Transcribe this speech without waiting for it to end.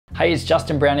Hey, it's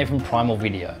Justin Brown here from Primal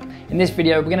Video. In this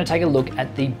video, we're going to take a look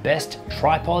at the best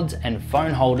tripods and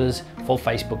phone holders for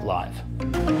Facebook Live.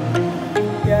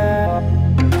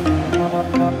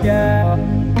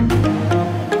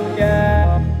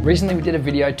 Recently we did a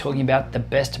video talking about the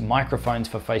best microphones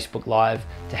for Facebook Live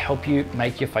to help you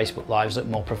make your Facebook Lives look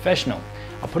more professional.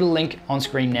 I'll put a link on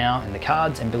screen now in the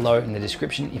cards and below in the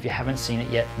description. If you haven't seen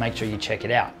it yet, make sure you check it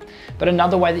out. But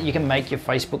another way that you can make your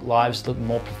Facebook Lives look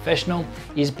more professional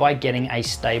is by getting a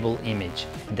stable image.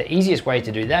 And the easiest way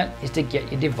to do that is to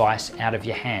get your device out of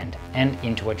your hand and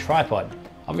into a tripod.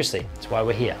 Obviously, that's why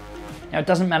we're here. Now, it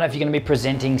doesn't matter if you're going to be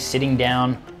presenting sitting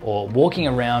down or walking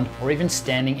around or even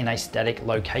standing in a static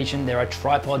location, there are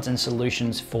tripods and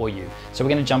solutions for you. So we're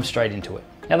going to jump straight into it.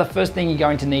 Now, the first thing you're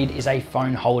going to need is a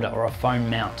phone holder or a phone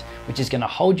mount, which is going to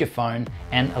hold your phone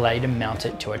and allow you to mount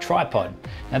it to a tripod.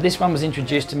 Now, this one was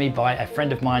introduced to me by a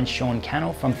friend of mine, Sean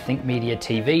Cannell from Think Media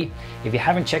TV. If you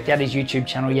haven't checked out his YouTube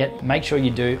channel yet, make sure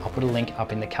you do. I'll put a link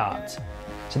up in the cards.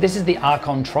 So this is the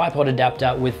Archon tripod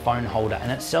adapter with phone holder,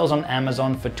 and it sells on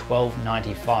Amazon for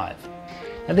 $12.95.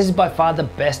 Now, this is by far the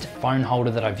best phone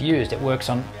holder that I've used. It works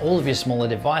on all of your smaller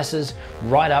devices,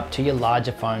 right up to your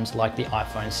larger phones like the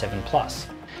iPhone 7 Plus.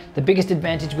 The biggest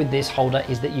advantage with this holder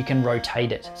is that you can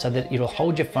rotate it so that it'll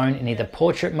hold your phone in either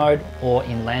portrait mode or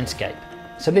in landscape.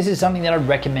 So this is something that I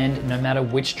recommend no matter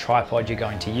which tripod you're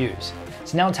going to use.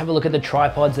 So now let's have a look at the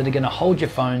tripods that are going to hold your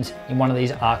phones in one of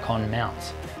these Archon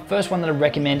mounts. First one that I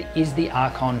recommend is the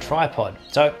Archon tripod,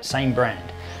 so same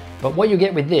brand. But what you'll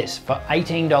get with this for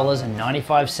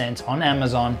 $18.95 on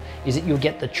Amazon is that you'll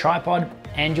get the tripod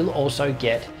and you'll also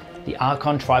get the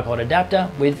Archon tripod adapter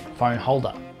with phone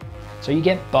holder. So you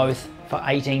get both for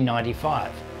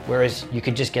 $18.95, whereas you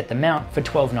could just get the mount for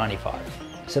 $12.95.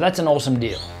 So that's an awesome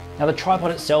deal. Now, the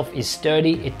tripod itself is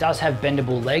sturdy. It does have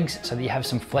bendable legs so that you have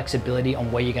some flexibility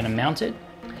on where you're going to mount it.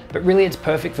 But really it's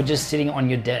perfect for just sitting on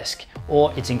your desk,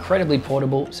 or it's incredibly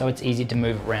portable so it's easy to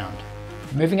move around.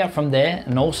 Moving up from there,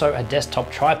 and also a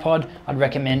desktop tripod, I'd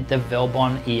recommend the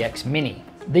Velbon EX Mini.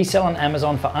 These sell on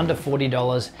Amazon for under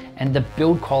 $40 and the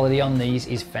build quality on these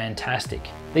is fantastic.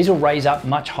 These will raise up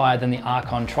much higher than the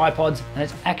Archon tripods, and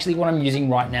it's actually what I'm using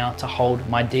right now to hold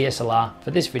my DSLR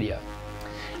for this video.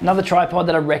 Another tripod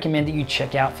that I recommend that you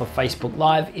check out for Facebook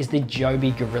Live is the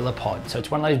Joby Gorilla Pod. So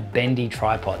it's one of those bendy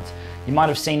tripods. You might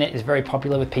have seen it, it's very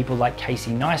popular with people like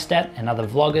Casey Neistat and other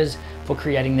vloggers for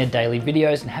creating their daily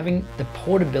videos and having the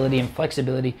portability and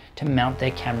flexibility to mount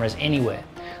their cameras anywhere.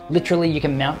 Literally, you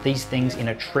can mount these things in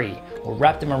a tree or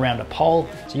wrap them around a pole,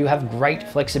 so you have great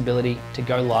flexibility to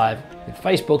go live with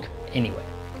Facebook anywhere.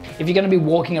 If you're going to be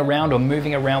walking around or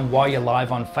moving around while you're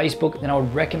live on Facebook, then I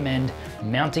would recommend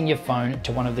mounting your phone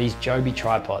to one of these Joby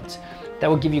tripods. That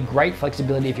will give you great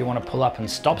flexibility if you want to pull up and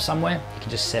stop somewhere. You can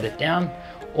just set it down,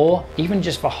 or even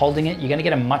just for holding it, you're going to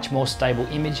get a much more stable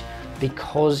image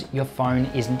because your phone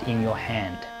isn't in your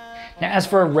hand. Now, as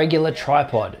for a regular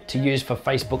tripod to use for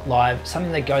Facebook Live,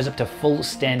 something that goes up to full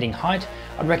standing height,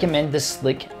 I'd recommend the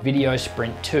Slick Video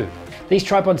Sprint 2. These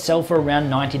tripods sell for around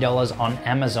 $90 on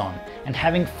Amazon, and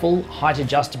having full height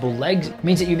adjustable legs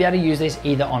means that you'll be able to use this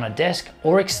either on a desk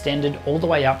or extended all the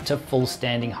way up to full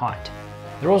standing height.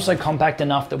 They're also compact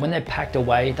enough that when they're packed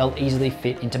away, they'll easily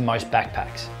fit into most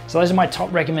backpacks. So those are my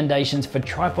top recommendations for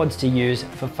tripods to use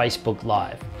for Facebook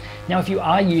Live. Now, if you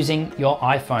are using your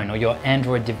iPhone or your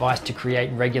Android device to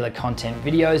create regular content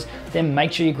videos, then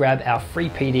make sure you grab our free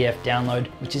PDF download,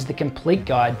 which is the complete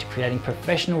guide to creating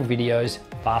professional videos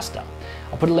faster.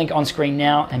 I'll put a link on screen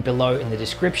now and below in the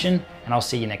description, and I'll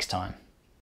see you next time.